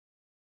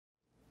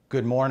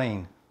Good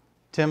morning.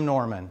 Tim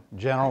Norman,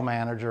 General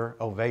Manager,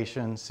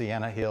 Ovation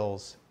Sienna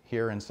Hills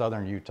here in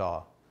southern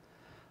Utah.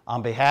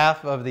 On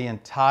behalf of the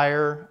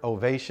entire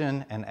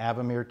Ovation and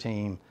Avamere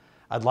team,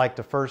 I'd like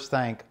to first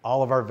thank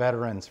all of our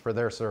veterans for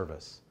their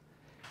service.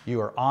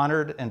 You are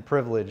honored and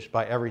privileged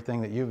by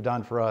everything that you've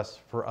done for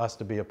us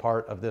to be a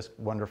part of this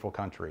wonderful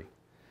country.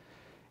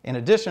 In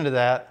addition to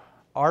that,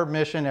 our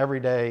mission every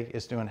day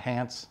is to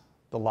enhance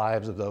the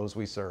lives of those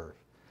we serve.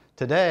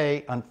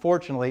 Today,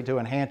 unfortunately, to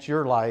enhance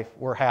your life,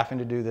 we're having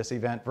to do this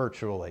event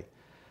virtually.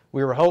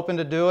 We were hoping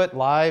to do it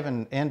live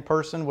and in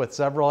person with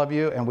several of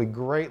you, and we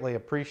greatly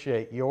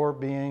appreciate your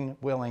being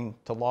willing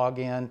to log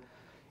in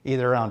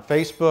either on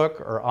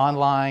Facebook or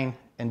online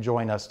and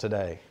join us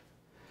today.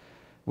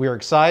 We are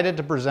excited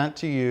to present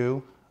to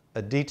you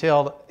a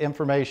detailed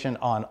information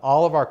on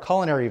all of our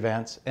culinary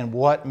events and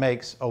what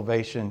makes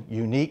Ovation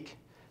unique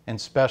and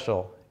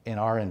special in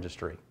our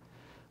industry.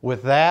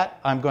 With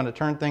that, I'm going to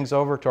turn things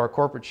over to our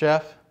corporate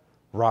chef,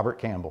 Robert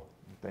Campbell.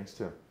 Thanks,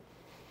 Tim.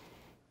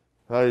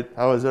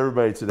 How is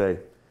everybody today?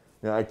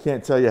 I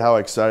can't tell you how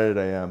excited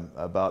I am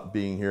about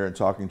being here and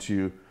talking to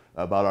you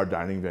about our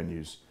dining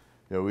venues.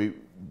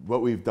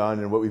 What we've done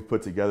and what we've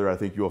put together, I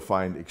think you'll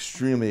find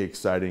extremely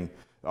exciting.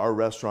 Our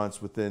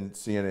restaurants within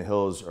Sienna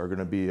Hills are going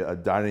to be a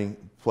dining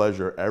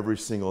pleasure every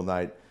single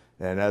night.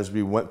 And as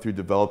we went through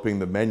developing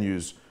the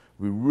menus,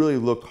 we really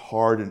looked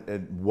hard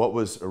at what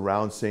was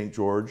around St.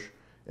 George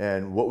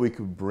and what we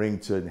could bring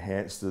to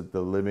enhance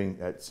the living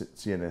at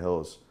Sienna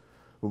Hills.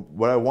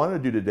 What I want to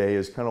do today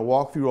is kind of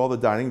walk through all the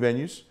dining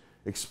venues,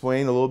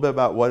 explain a little bit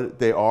about what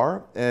they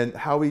are and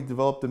how we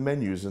develop the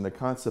menus and the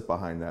concept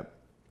behind that.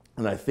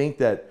 And I think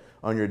that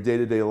on your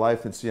day-to-day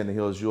life in Sienna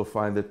Hills, you'll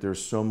find that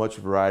there's so much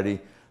variety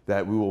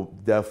that we will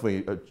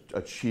definitely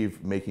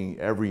achieve making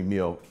every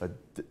meal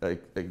an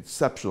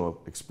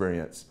exceptional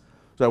experience.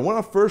 So I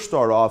want to first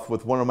start off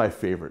with one of my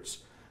favorites.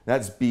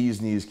 That's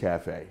Bee's Knees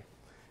Cafe.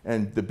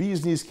 And the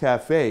Bee's Knees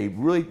Cafe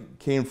really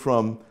came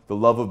from the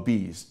love of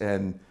bees.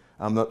 And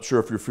I'm not sure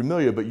if you're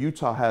familiar, but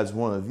Utah has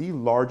one of the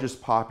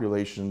largest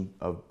population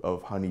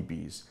of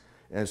honeybees.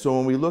 And so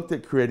when we looked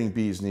at creating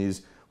Bee's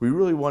Knees, we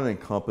really want to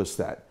encompass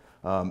that.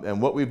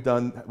 And what we've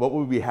done, what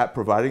we'll be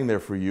providing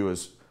there for you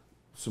is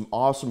some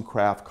awesome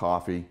craft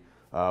coffee.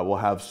 We'll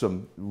have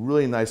some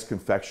really nice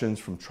confections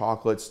from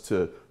chocolates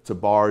to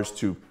bars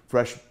to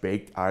fresh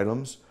baked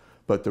items.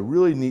 But the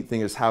really neat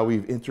thing is how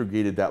we've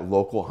integrated that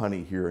local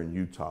honey here in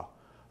Utah.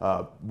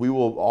 We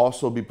will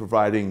also be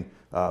providing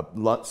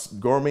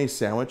gourmet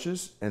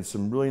sandwiches and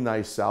some really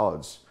nice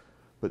salads.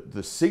 But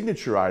the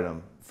signature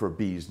item for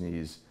Bee's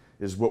Knees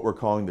is what we're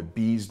calling the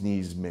Bee's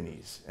Knees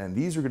Minis. And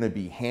these are going to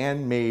be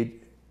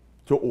handmade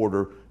to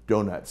order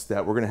donuts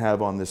that we're going to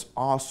have on this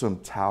awesome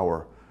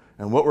tower.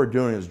 And what we're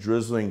doing is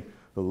drizzling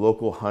the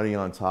local honey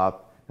on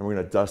top, and we're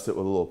going to dust it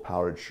with a little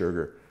powdered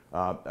sugar.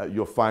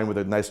 You'll find with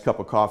a nice cup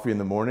of coffee in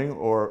the morning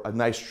or a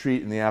nice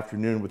treat in the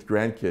afternoon with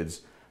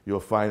grandkids, you'll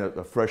find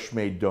a fresh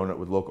made donut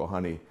with local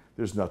honey.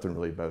 There's nothing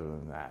really better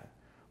than that.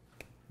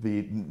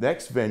 The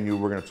next venue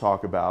we're going to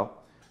talk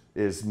about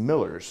is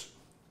Miller's.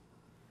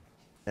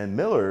 And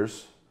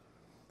Miller's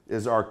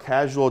is our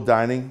casual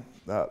dining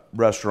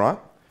restaurant.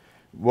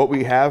 What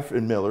we have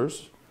in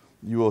Miller's,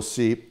 you will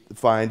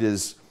find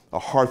is a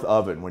hearth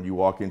oven when you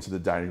walk into the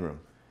dining room.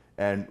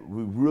 And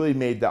we really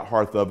made that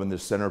hearth oven the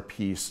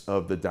centerpiece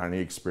of the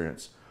dining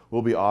experience.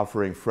 We'll be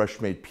offering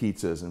fresh made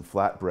pizzas and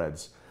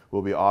flatbreads.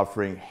 We'll be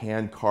offering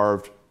hand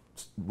carved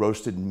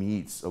roasted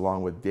meats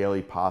along with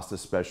daily pasta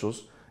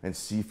specials and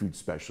seafood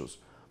specials.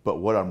 But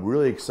what I'm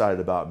really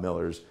excited about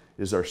Miller's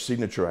is our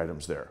signature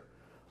items there.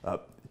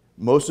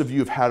 Most of you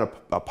have had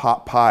a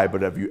pot pie,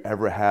 but have you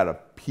ever had a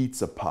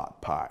pizza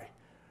pot pie?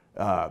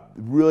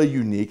 Really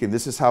unique, and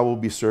this is how we'll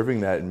be serving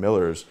that in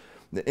Miller's.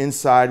 The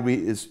inside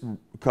is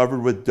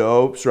covered with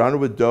dough, surrounded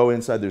with dough.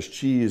 Inside there's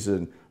cheese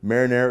and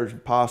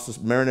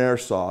marinara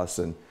sauce,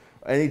 and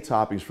any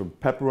toppings from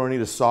pepperoni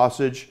to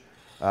sausage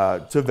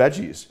to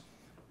veggies.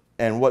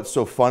 And what's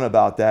so fun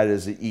about that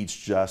is it eats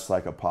just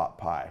like a pot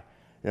pie.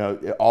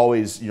 It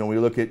always, when we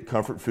look at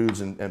comfort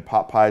foods and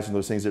pot pies and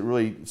those things, it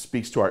really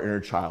speaks to our inner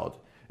child.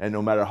 And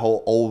no matter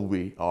how old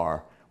we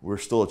are, we're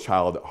still a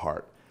child at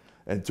heart.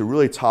 And to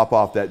really top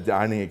off that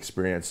dining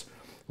experience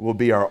will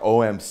be our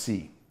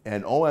OMC.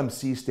 And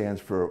OMC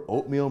stands for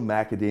oatmeal,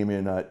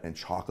 macadamia nut, and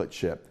chocolate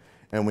chip.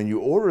 And when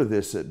you order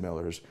this at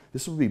Miller's,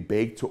 this will be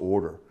baked to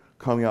order,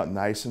 coming out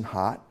nice and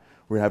hot.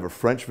 We're gonna have a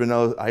French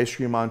vanilla ice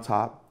cream on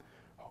top,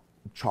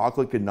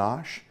 chocolate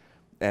ganache,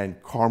 and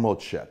caramel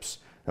chips.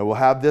 And we'll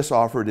have this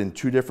offered in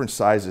 2 different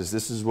sizes.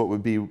 This is what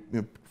would be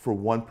for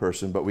one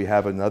person, but we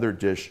have another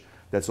dish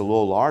that's a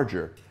little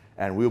larger,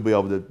 and we'll be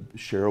able to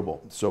shareable.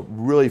 So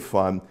really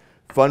fun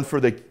for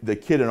the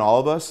kid and all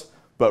of us,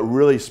 but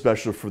really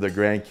special for the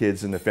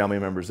grandkids and the family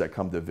members that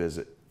come to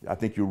visit. I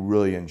think you'll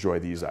really enjoy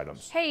these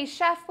items. Hey,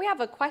 Chef, we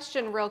have a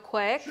question real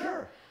quick.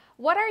 Sure.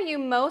 What are you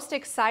most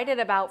excited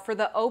about for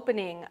the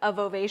opening of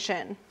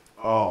Ovation?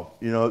 Oh,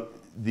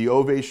 the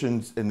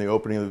Ovations in the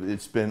opening,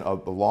 it's been a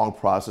long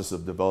process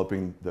of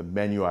developing the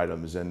menu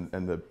items and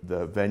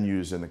the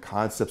venues and the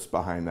concepts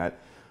behind that.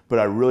 but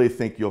I really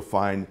think you'll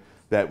find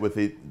that with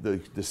the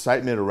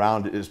excitement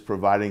around it is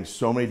providing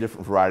so many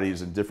different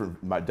varieties and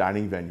different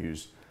dining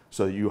venues,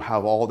 so that you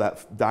have all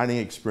that dining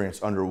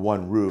experience under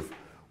one roof.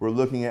 We're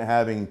looking at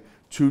having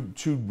two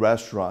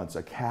restaurants,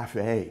 a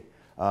cafe,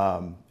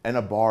 and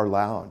a bar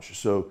lounge.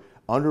 So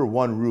under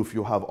one roof,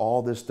 you'll have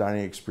all this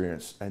dining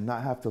experience and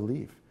not have to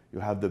leave.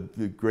 You'll have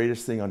the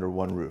greatest thing under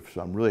one roof.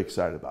 So I'm really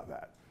excited about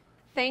that.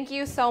 Thank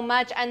you so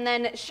much. And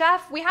then,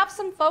 Chef, we have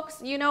some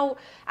folks,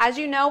 as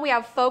you know, we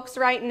have folks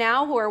right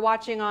now who are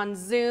watching on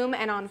Zoom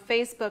and on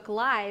Facebook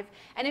Live.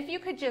 And if you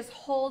could just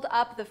hold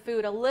up the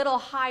food a little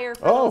higher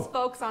for those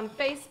folks on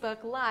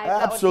Facebook Live.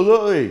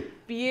 Absolutely. That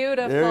would be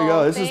beautiful. There you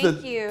go. This Thank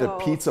is you. the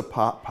pizza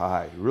pot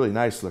pie. Really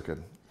nice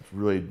looking. It's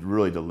really,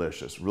 really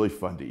delicious. Really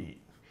fun to eat.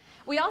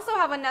 We also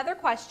have another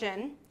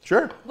question.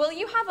 Sure. Will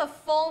you have a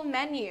full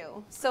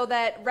menu so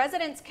that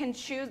residents can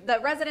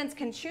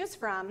choose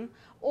from,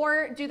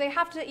 or do they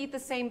have to eat the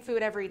same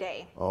food every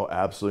day? Oh,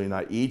 absolutely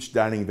not. Each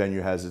dining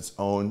venue has its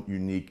own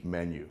unique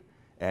menu,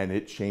 and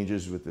it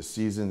changes with the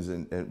seasons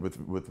and with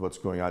what's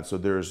going on. So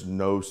there's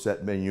no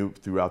set menu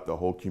throughout the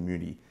whole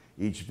community.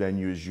 Each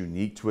venue is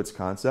unique to its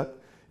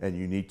concept and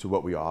unique to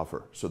what we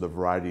offer. So the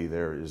variety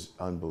there is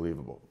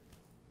unbelievable.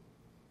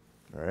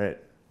 All right,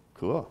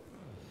 cool.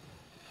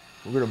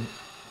 We're gonna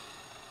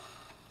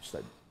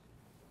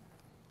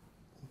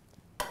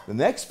the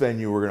next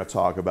venue we're going to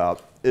talk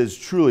about is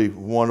truly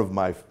one of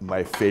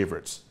my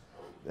favorites,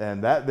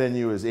 and that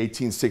venue is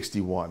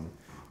 1861.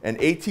 And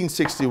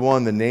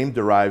 1861, the name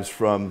derives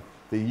from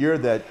the year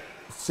that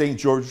St.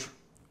 George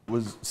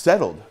was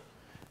settled.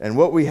 And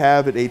what we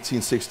have at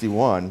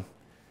 1861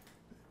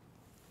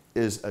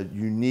 is a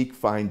unique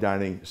fine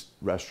dining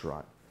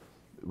restaurant.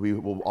 We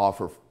will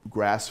offer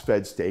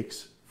grass-fed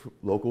steaks,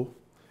 local.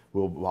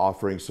 We'll be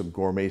offering some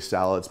gourmet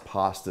salads,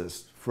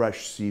 pastas,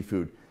 fresh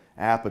seafood,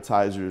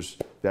 appetizers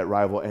that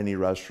rival any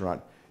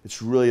restaurant.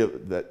 It's really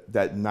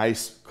that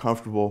nice,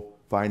 comfortable,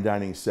 fine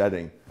dining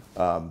setting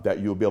that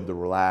you'll be able to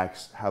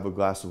relax, have a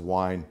glass of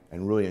wine,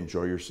 and really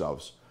enjoy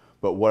yourselves.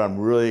 But what I'm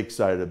really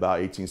excited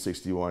about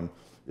 1861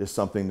 is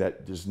something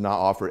that is not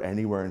offered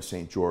anywhere in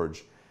St.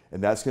 George,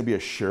 and that's going to be a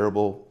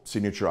shareable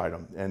signature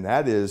item, and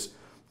that is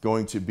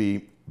going to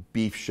be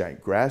beef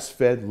shank,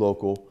 grass-fed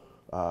local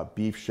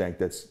beef shank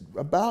that's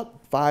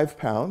about 5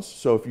 pounds.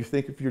 So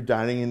if you're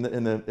dining in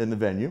the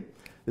venue,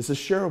 it's a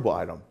shareable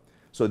item.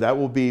 So that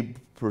will be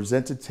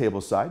presented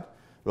tableside.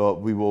 Well,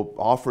 we will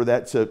offer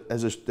that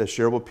as a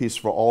shareable piece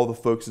for all the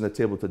folks in the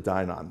table to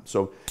dine on.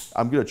 So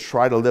I'm going to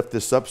try to lift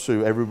this up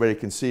so everybody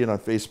can see it on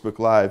Facebook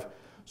Live.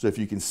 So if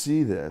you can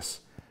see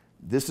this,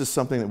 this is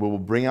something that we will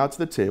bring out to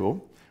the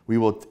table. We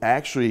will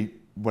actually,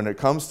 when it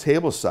comes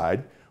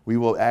tableside, we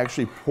will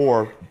actually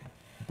pour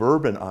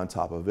bourbon on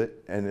top of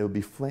it, and it'll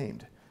be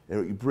flamed.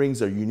 It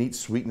brings a unique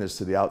sweetness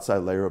to the outside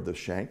layer of the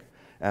shank.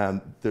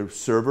 And the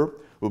server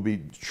will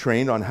be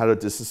trained on how to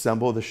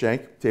disassemble the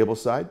shank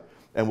tableside,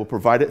 and we'll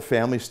provide it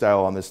family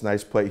style on this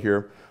nice plate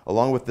here,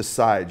 along with the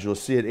sides. You'll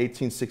see at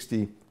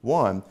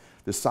 1861,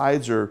 the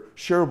sides are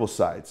shareable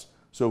sides.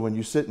 So when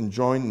you sit and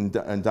join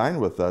and dine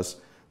with us,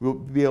 we'll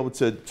be able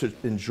to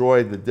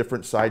enjoy the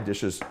different side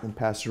dishes and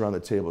pass it around the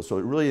table. So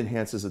it really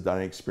enhances the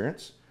dining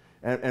experience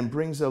and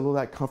brings a little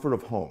that comfort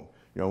of home.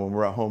 When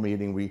we're at home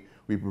eating, we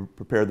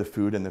prepare the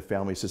food and the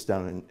family sits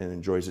down and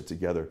enjoys it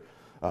together.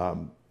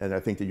 And I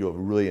think that you'll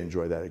really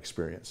enjoy that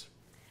experience.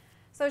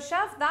 So,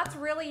 Chef, that's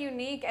really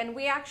unique, and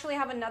we actually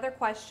have another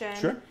question.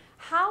 Sure.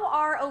 How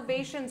are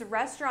Ovation's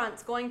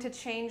restaurants going to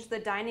change the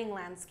dining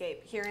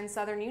landscape here in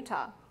Southern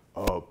Utah?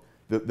 Oh,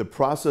 the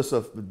process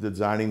of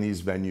designing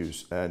these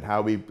venues and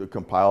how we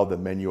compiled the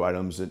menu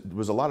items, it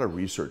was a lot of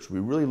research.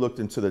 We really looked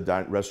into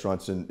the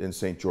restaurants in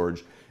St.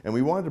 George, and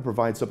we wanted to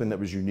provide something that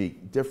was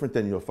unique, different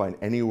than you'll find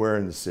anywhere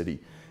in the city.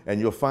 And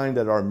you'll find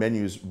that our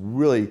menus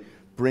really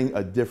bring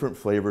a different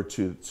flavor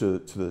to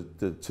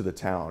the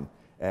town,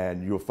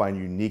 and you'll find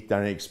unique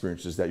dining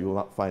experiences that you will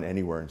not find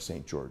anywhere in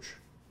St. George.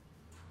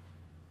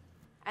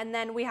 And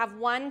then we have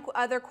one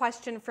other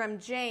question from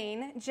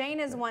Jane. Jane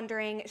is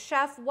wondering,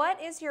 Chef,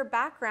 what is your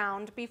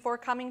background before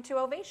coming to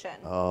Ovation?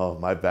 Oh,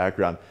 my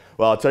background.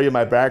 Well, I'll tell you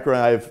my background.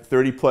 I have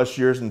 30 plus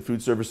years in the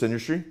food service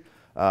industry.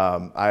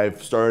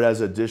 I've started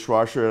as a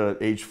dishwasher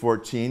at age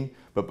 14,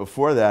 but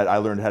before that, I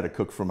learned how to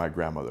cook from my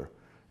grandmother.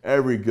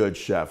 Every good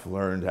chef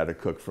learned how to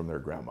cook from their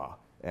grandma.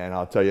 And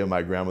I'll tell you,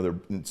 my grandmother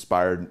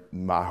inspired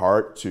my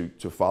heart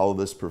to follow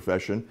this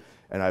profession,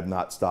 and I've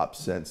not stopped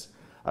since.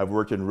 I've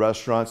worked in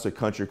restaurants, at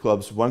country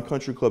clubs. One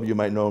country club you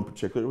might know in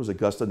particular was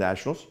Augusta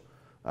Nationals,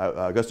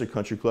 Augusta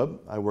Country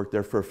Club. I worked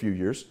there for a few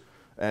years,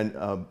 and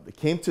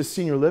came to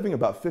senior living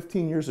about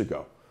 15 years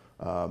ago,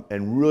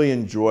 and really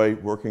enjoy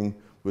working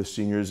with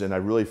seniors. And I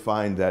really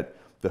find that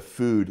the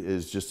food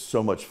is just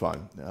so much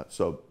fun.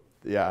 So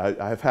yeah,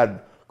 I've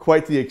had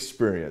quite the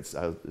experience,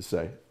 I would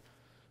say.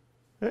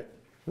 Hey,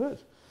 good.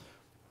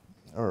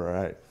 All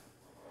right.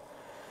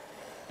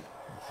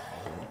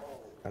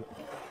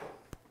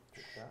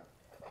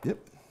 Yep.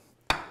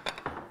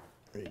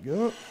 There you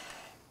go.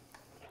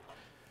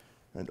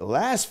 And the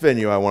last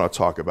venue I want to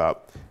talk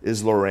about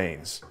is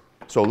Lorraine's.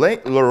 So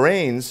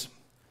Lorraine's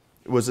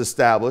was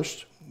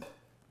established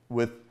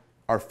with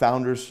our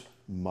founder's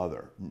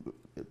mother.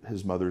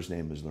 His mother's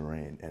name is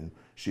Lorraine, and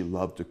she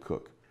loved to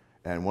cook.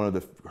 And one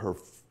of her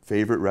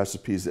favorite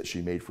recipes that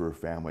she made for her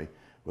family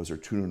was her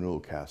tuna noodle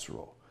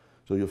casserole.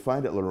 So you'll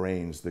find at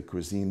Lorraine's, the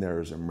cuisine there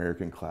is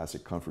American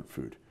classic comfort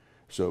food.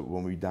 So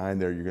when we dine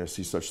there, you're going to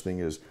see such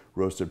thing as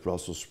roasted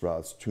Brussels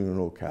sprouts, tuna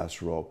noodle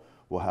casserole.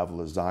 We'll have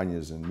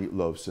lasagnas and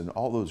meatloafs and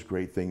all those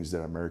great things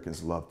that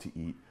Americans love to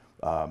eat.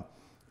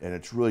 And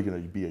it's really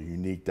going to be a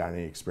unique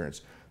dining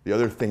experience. The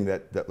other thing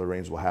that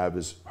Lorraine's will have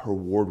is her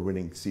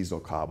award-winning seasonal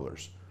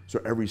cobblers.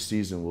 So every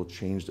season we'll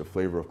change the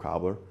flavor of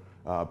cobbler,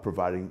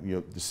 providing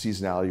the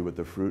seasonality with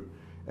the fruit,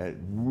 and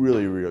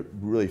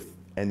really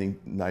ending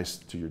nice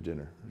to your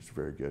dinner. It's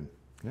very good.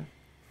 Yeah.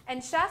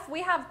 And Chef,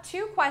 we have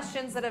 2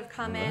 questions that have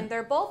come in.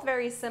 They're both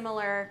very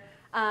similar,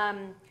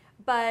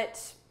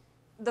 but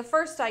the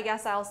first, I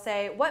guess I'll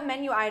say, what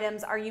menu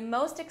items are you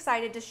most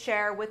excited to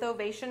share with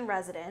Ovation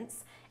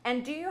residents?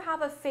 And do you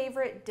have a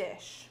favorite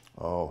dish?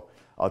 Oh,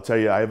 I'll tell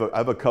you, I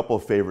have a couple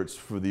of favorites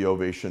for the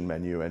Ovation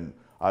menu, and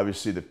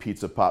obviously the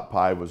pizza pot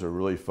pie was a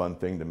really fun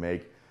thing to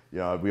make.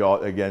 We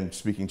all, again,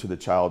 speaking to the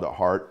child at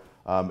heart,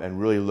 and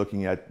really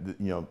looking at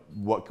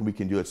what we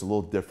can do that's a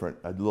little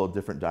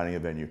different dining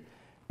venue.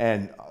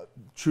 And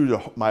true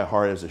to my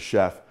heart as a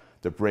chef,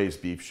 the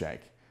braised beef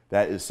shank.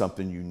 That is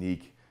something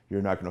unique.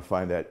 You're not going to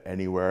find that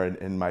anywhere.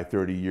 In my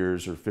 30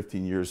 years or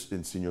 15 years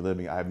in senior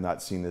living, I have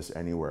not seen this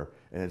anywhere.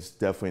 And it's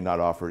definitely not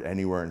offered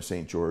anywhere in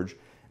St. George.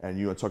 And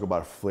you want to talk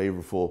about a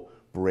flavorful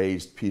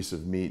braised piece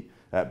of meat.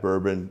 That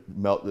bourbon,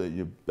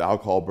 the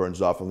alcohol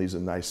burns off and leaves a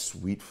nice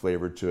sweet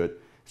flavor to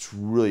it. It's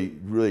really,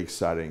 really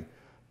exciting.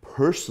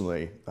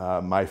 Personally,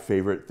 my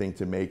favorite thing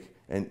to make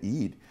and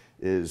eat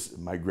is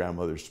my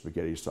grandmother's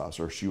spaghetti sauce,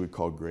 or she would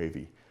call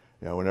gravy.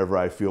 Whenever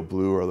I feel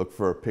blue or look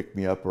for a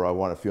pick-me-up or I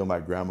want to feel my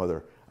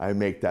grandmother, I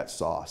make that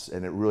sauce,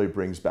 and it really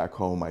brings back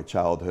home my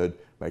childhood,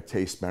 my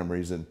taste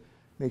memories, and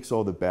makes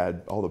all the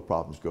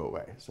problems go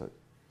away.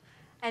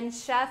 And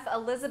Chef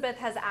Elizabeth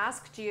has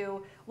asked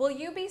you, will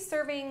you be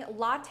serving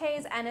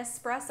lattes and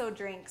espresso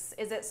drinks?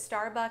 Is it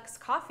Starbucks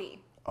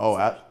coffee?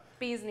 Oh,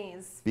 Bee's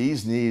Knees.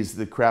 Bee's Knees,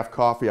 the craft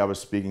coffee I was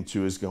speaking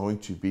to, is going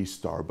to be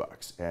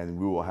Starbucks. And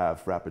we will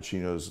have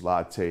frappuccinos,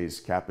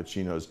 lattes,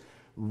 cappuccinos,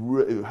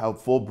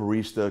 have full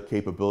barista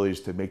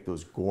capabilities to make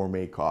those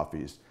gourmet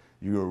coffees.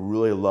 You're going to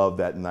really love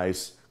that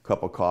nice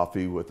cup of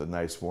coffee with a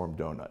nice warm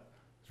donut.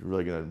 It's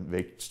really going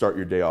to start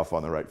your day off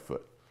on the right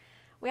foot.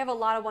 We have a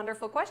lot of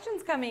wonderful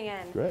questions coming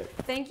in. Great.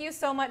 Thank you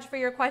so much for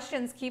your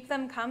questions. Keep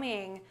them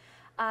coming.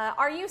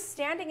 Are you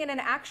standing in an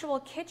actual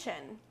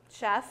kitchen,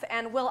 Chef?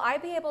 And will I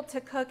be able to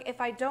cook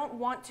if I don't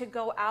want to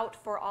go out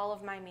for all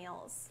of my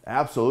meals?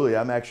 Absolutely.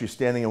 I'm actually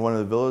standing in one of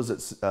the villas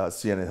at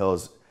Sienna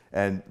Hills,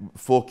 and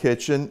full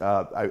kitchen.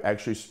 I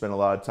actually spent a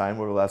lot of time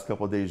over the last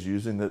couple of days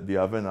using the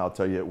oven, and I'll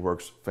tell you, it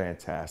works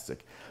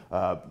fantastic.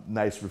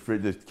 Nice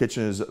refrigerator. The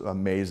kitchen is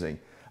amazing.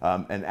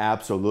 And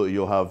absolutely,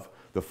 you'll have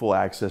the full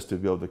access to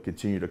be able to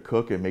continue to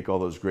cook and make all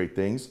those great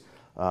things.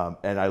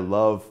 And I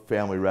love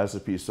family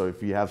recipes, so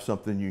if you have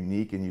something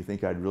unique and you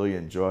think I'd really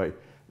enjoy,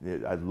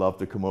 I'd love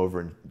to come over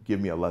and give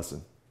me a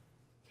lesson.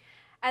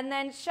 And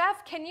then,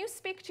 Chef, can you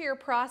speak to your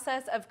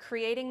process of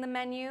creating the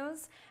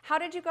menus? How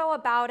did you go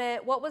about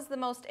it? What was the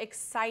most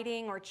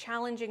exciting or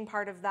challenging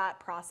part of that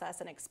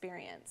process and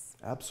experience?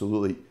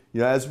 Absolutely.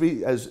 As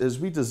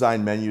we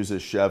design menus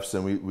as chefs,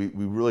 and we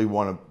really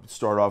want to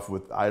start off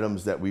with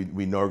items that we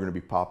know are going to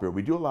be popular,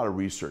 we do a lot of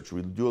research.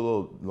 We do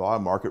a lot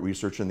of market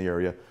research in the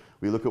area.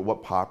 We look at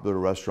what popular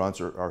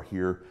restaurants are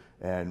here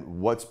and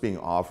what's being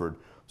offered.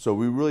 So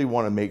we really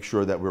want to make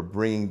sure that we're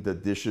bringing the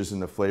dishes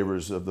and the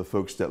flavors of the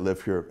folks that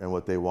live here and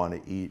what they want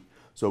to eat.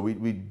 So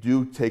we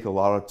do take a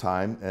lot of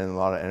time and a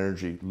lot of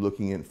energy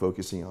looking and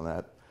focusing on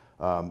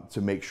that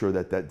to make sure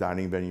that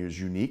dining venue is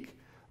unique,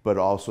 but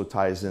also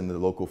ties in the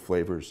local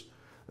flavors.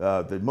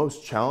 The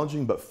most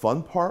challenging but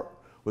fun part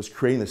was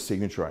creating the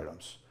signature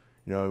items.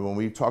 When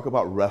we talk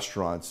about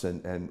restaurants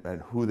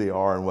and who they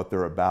are and what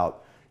they're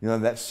about,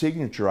 that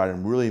signature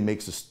item really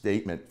makes a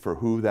statement for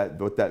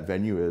what that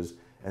venue is,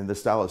 and the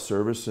style of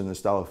service and the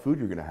style of food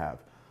you're going to have.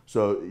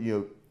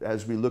 So,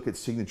 as we look at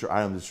signature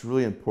items, it's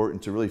really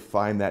important to really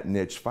find that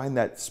niche, find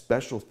that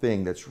special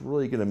thing that's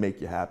really going to make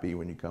you happy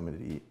when you come in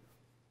to eat.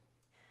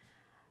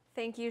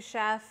 Thank you,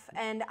 Chef.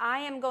 And I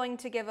am going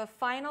to give a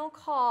final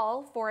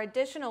call for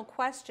additional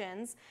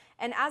questions.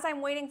 And as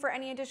I'm waiting for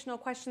any additional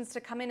questions to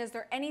come in, is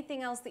there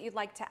anything else that you'd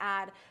like to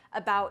add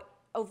about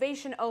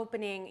Ovation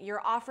opening,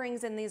 your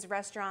offerings in these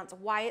restaurants,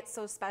 why it's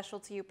so special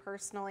to you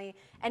personally?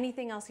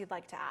 Anything else you'd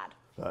like to add?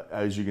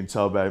 As you can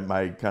tell by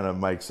my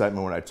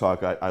excitement when I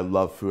talk, I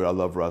love food, I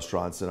love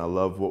restaurants, and I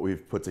love what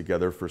we've put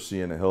together for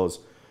Sienna Hills.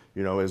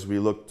 As we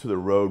look to the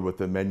road with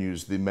the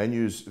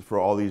menus for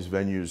all these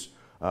venues,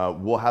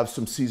 we'll have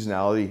some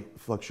seasonality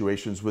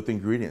fluctuations with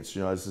ingredients.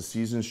 As the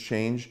seasons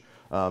change,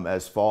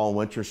 as fall and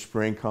winter,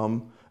 spring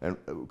come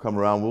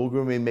around,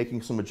 we'll be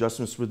making some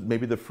adjustments with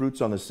maybe the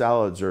fruits on the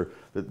salads or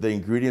the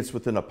ingredients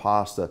within a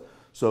pasta.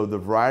 So the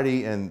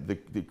variety and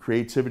the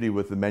creativity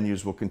with the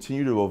menus will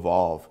continue to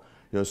evolve.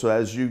 So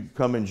as you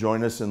come and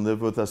join us and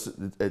live with us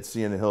at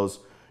Sienna Hills,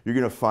 you're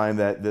going to find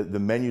that the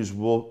menus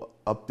will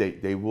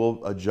update. They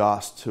will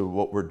adjust to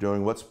what we're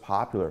doing, what's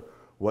popular,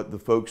 what the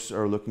folks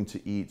are looking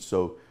to eat.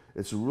 So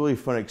it's a really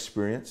fun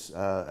experience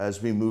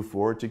as we move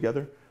forward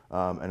together.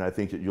 And I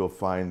think that you'll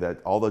find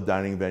that all the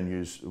dining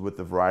venues, with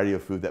the variety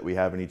of food that we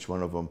have in each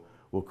one of them,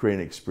 will create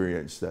an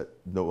experience that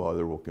no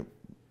other will.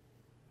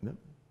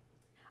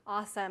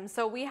 Awesome.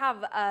 So we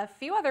have a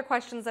few other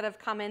questions that have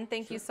come in.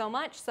 Thank you so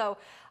much. So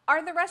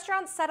are the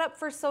restaurants set up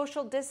for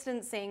social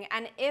distancing?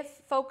 And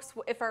if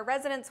our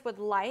residents would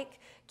like,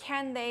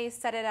 can they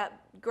set it up,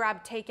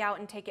 grab takeout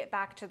and take it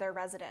back to their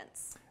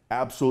residents?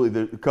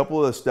 Absolutely. A couple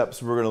of the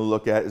steps we're going to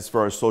look at as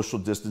far as social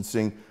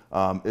distancing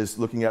is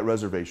looking at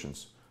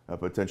reservations.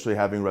 Potentially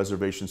having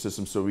reservation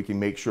systems so we can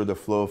make sure the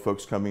flow of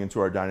folks coming into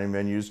our dining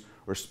venues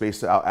are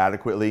spaced out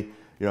adequately.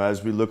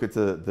 As we look at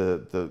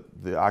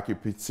the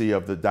occupancy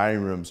of the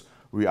dining rooms,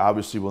 we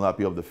obviously will not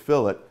be able to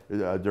fill it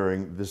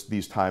during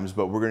these times,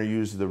 but we're going to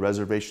use the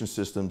reservation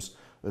system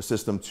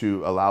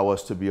to allow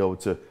us to be able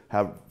to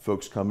have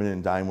folks come in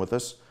and dine with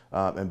us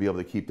and be able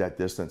to keep that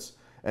distance.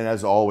 And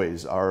as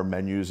always, our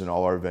menus and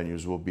all our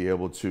venues will be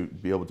able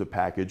to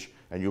package,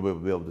 and you'll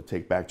be able to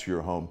take back to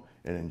your home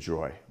and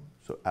enjoy.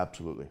 So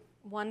absolutely.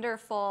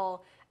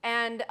 Wonderful.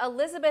 And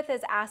Elizabeth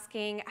is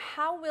asking,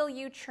 how will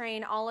you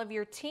train all of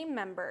your team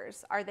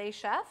members? Are they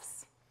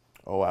chefs?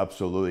 Oh,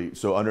 absolutely.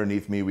 So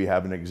underneath me, we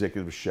have an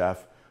executive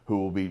chef who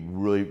will be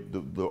really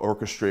the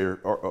orchestra,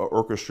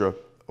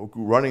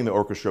 running the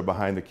orchestra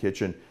behind the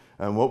kitchen.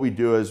 And what we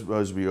do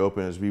as we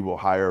open is we will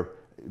hire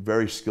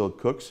very skilled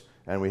cooks,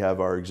 and we have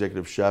our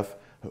executive chef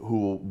who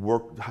will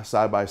work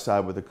side by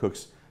side with the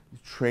cooks,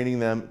 training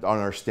them on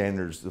our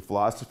standards, the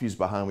philosophies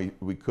behind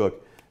we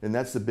cook. And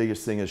that's the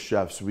biggest thing as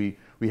chefs. We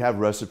have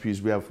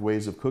recipes, we have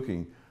ways of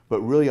cooking, but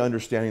really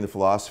understanding the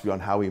philosophy on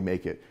how we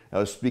make it. I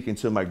was speaking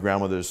to my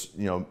grandmother's,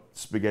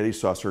 spaghetti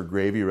sauce, her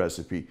gravy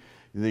recipe.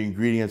 The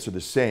ingredients are the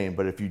same,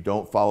 but if you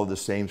don't follow the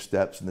same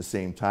steps and the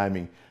same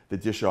timing, the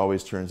dish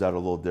always turns out a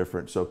little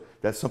different. So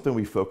that's something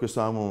we focus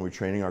on when we're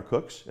training our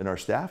cooks and our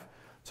staff,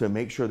 to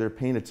make sure they're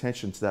paying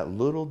attention to that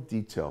little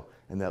detail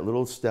and that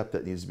little step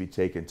that needs to be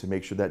taken to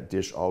make sure that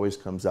dish always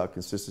comes out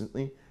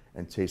consistently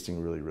and tasting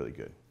really, really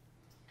good.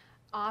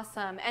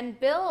 Awesome. And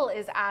Bill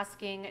is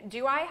asking,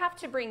 do I have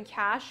to bring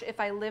cash if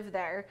I live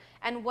there?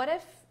 And what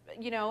if,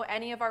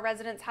 any of our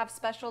residents have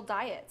special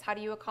diets? How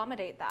do you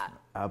accommodate that?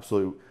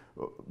 Absolutely.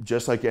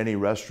 Just like any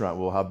restaurant,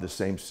 we'll have the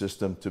same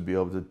system to be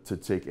able to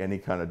take any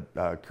kind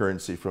of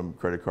currency from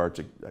credit card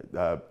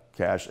to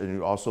cash.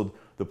 And also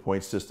the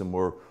point system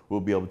where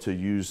we'll be able to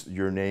use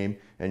your name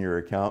and your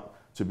account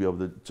to be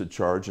able to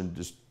charge and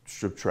just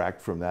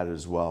subtract from that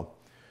as well.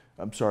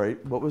 I'm sorry,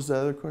 what was the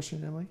other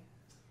question, Emily?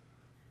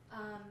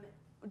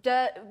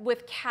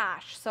 With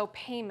cash, so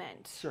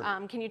payment. Sure.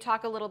 Can you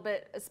talk a little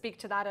bit, speak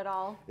to that at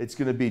all? It's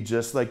going to be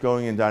just like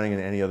going and dining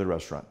in any other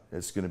restaurant.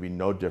 It's going to be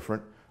no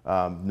different.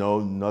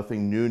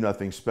 Nothing new,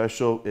 nothing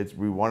special.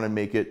 We want to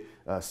make it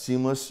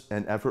seamless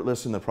and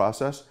effortless in the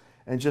process,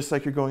 and just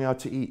like you're going out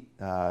to eat.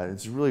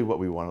 It's really what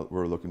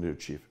we're looking to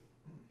achieve.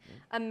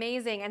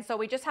 Amazing. And so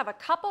we just have a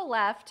couple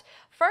left.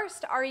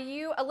 First,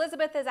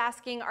 Elizabeth is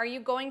asking, are you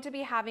going to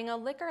be having a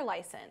liquor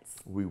license?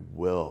 We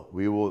will.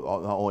 We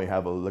will not only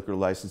have a liquor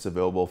license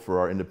available for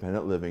our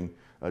independent living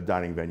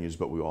dining venues,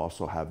 but we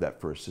also have that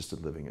for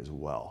assisted living as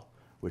well,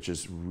 which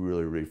is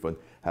really, really fun.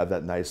 Have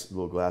that nice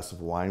little glass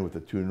of wine with a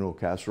tuna noodle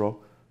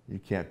casserole. You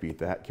can't beat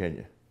that, can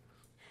you?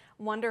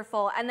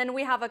 Wonderful. And then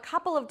we have a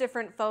couple of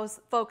different folks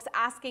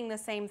asking the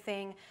same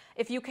thing.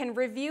 If you can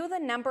review the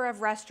number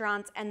of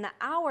restaurants and the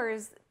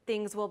hours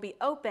things will be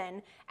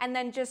open, and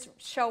then just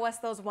show us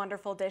those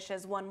wonderful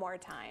dishes one more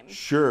time.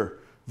 Sure.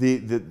 The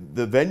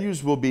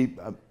venues will be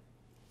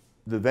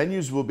the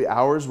Lorraine's will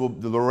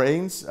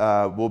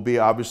be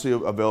obviously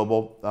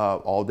available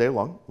all day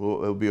long.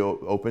 It'll be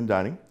open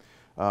dining.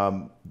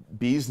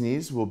 Bee's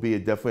Knees will be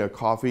definitely a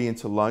coffee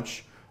into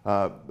lunch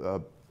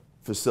dining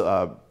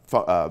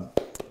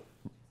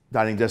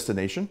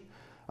destination.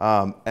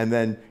 And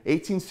then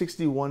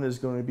 1861 is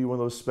going to be one of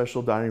those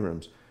special dining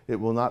rooms. It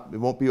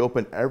won't be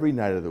open every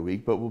night of the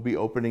week, but we'll be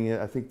opening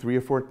it, I think, 3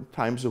 or 4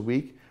 times a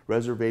week,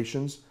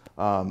 reservations.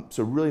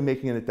 So really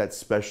making it that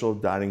special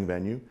dining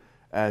venue.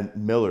 And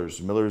Miller's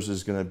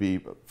is going to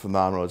be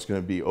phenomenal. It's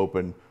going to be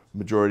open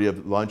majority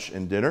of lunch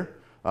and dinner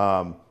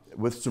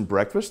with some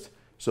breakfast.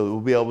 So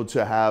we'll be able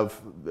to have,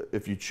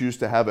 if you choose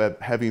to have a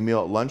heavy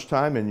meal at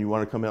lunchtime and you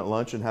want to come in at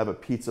lunch and have a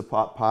pizza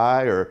pot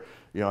pie or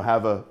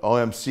have a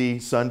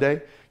OMC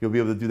sundae, you'll be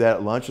able to do that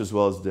at lunch as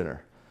well as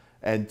dinner.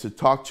 And to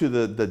talk to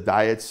the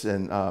diets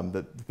and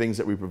the things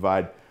that we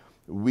provide,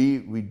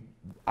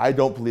 I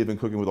don't believe in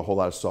cooking with a whole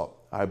lot of salt.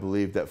 I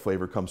believe that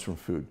flavor comes from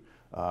food.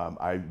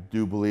 I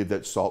do believe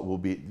that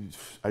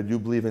I do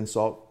believe in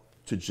salt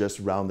to just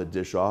round the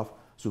dish off,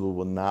 so there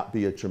will not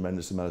be a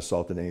tremendous amount of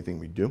salt in anything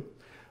we do.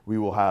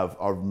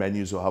 Our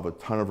menus will have a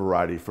ton of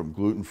variety from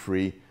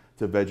gluten-free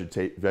to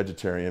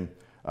vegetarian.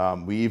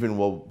 We even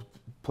will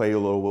play a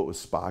little bit with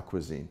spa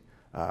cuisine,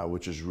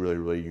 which is really,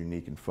 really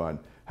unique and fun.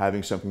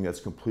 Having something that's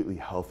completely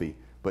healthy,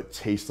 but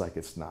tastes like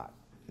it's not.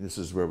 This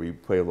is where we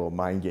play a little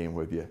mind game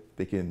with you,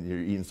 thinking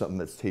you're eating something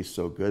that tastes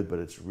so good, but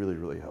it's really,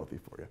 really healthy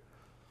for you.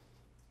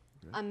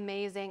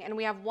 Amazing. And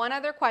we have one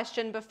other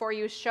question before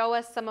you show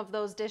us some of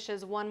those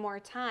dishes one more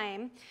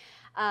time.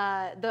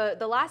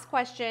 The last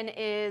question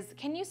is,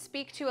 can you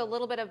speak to a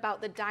little bit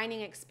about the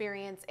dining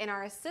experience in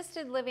our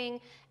assisted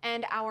living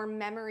and our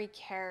memory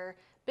care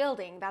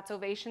building? That's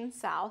Ovation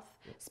South.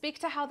 Speak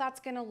to how that's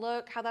going to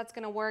look, how that's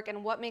going to work,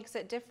 and what makes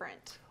it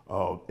different.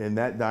 Oh, in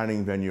that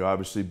dining venue,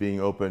 obviously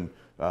being open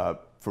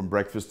from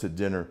breakfast to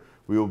dinner,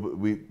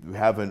 we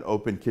have an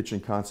open kitchen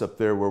concept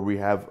there where we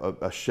have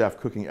a chef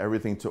cooking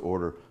everything to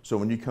order. So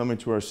when you come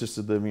into our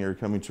assisted living or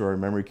come into our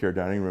memory care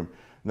dining room,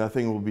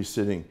 nothing will be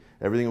sitting.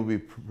 Everything will be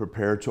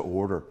prepared to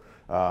order.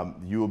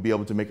 You will be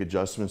able to make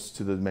adjustments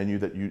to the menu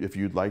that if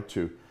you'd like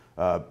to.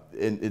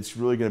 And it's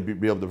really going to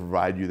be able to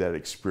provide you that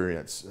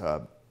experience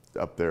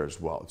up there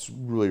as well. It's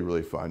really,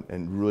 really fun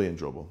and really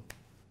enjoyable.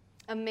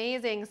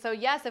 Amazing. So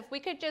yes, if we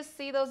could just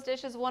see those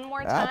dishes one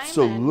more time.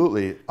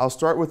 Absolutely. I'll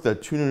start with the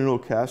tuna noodle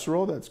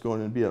casserole that's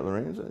going to be at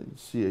Lorraine's. You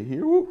see it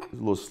here. Whoop, there's a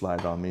little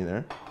slide on me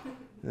there.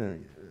 There we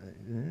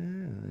go.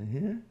 Right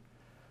here.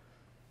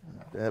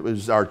 That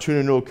was our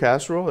tuna noodle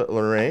casserole at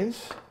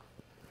Lorraine's.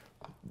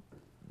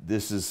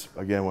 This is,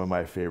 again, one of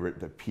my favorite,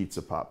 the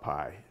pizza pot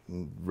pie.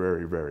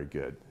 Very, very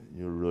good.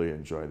 You'll really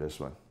enjoy this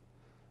one.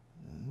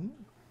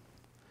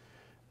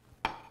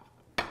 And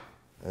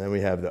then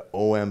we have the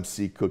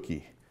OMC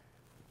cookie.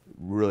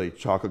 Really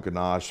chocolate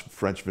ganache,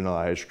 French vanilla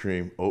ice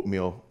cream,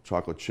 oatmeal,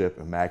 chocolate chip,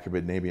 and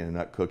macadamia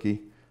nut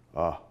cookie.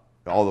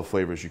 All the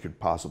flavors you could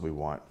possibly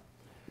want.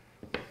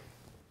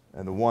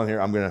 And the one here,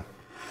 I'm gonna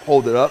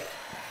hold it up,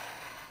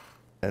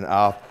 and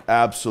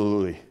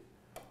absolutely,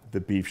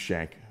 the beef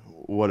shank.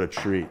 What a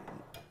treat.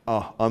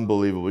 Oh,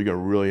 unbelievable. You're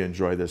gonna really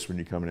enjoy this when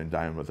you come in and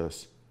dine with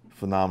us.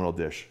 Phenomenal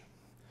dish.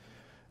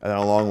 And then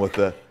along with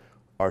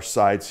our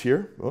sides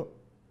here,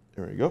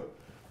 there we go.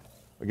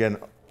 Again,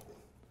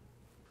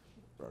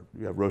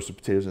 we have roasted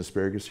potatoes and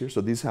asparagus here. So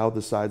these how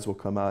the sides will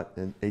come out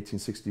in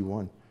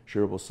 1861.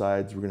 Shareable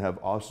sides. We're gonna have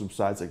awesome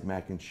sides like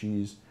mac and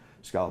cheese,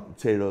 scalloped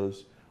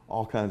potatoes,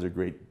 all kinds of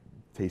great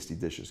tasty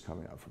dishes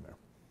coming out from there.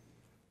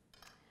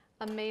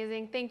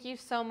 Amazing. Thank you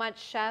so much,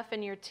 Chef,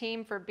 and your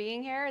team for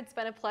being here. It's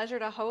been a pleasure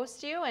to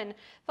host you. And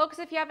folks,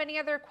 if you have any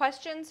other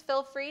questions,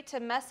 feel free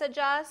to message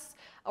us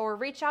or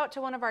reach out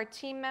to one of our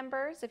team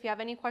members if you have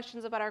any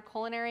questions about our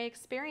culinary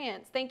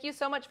experience. Thank you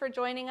so much for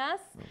joining us,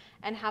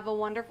 and have a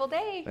wonderful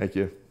day. Thank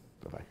you.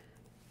 Bye-bye.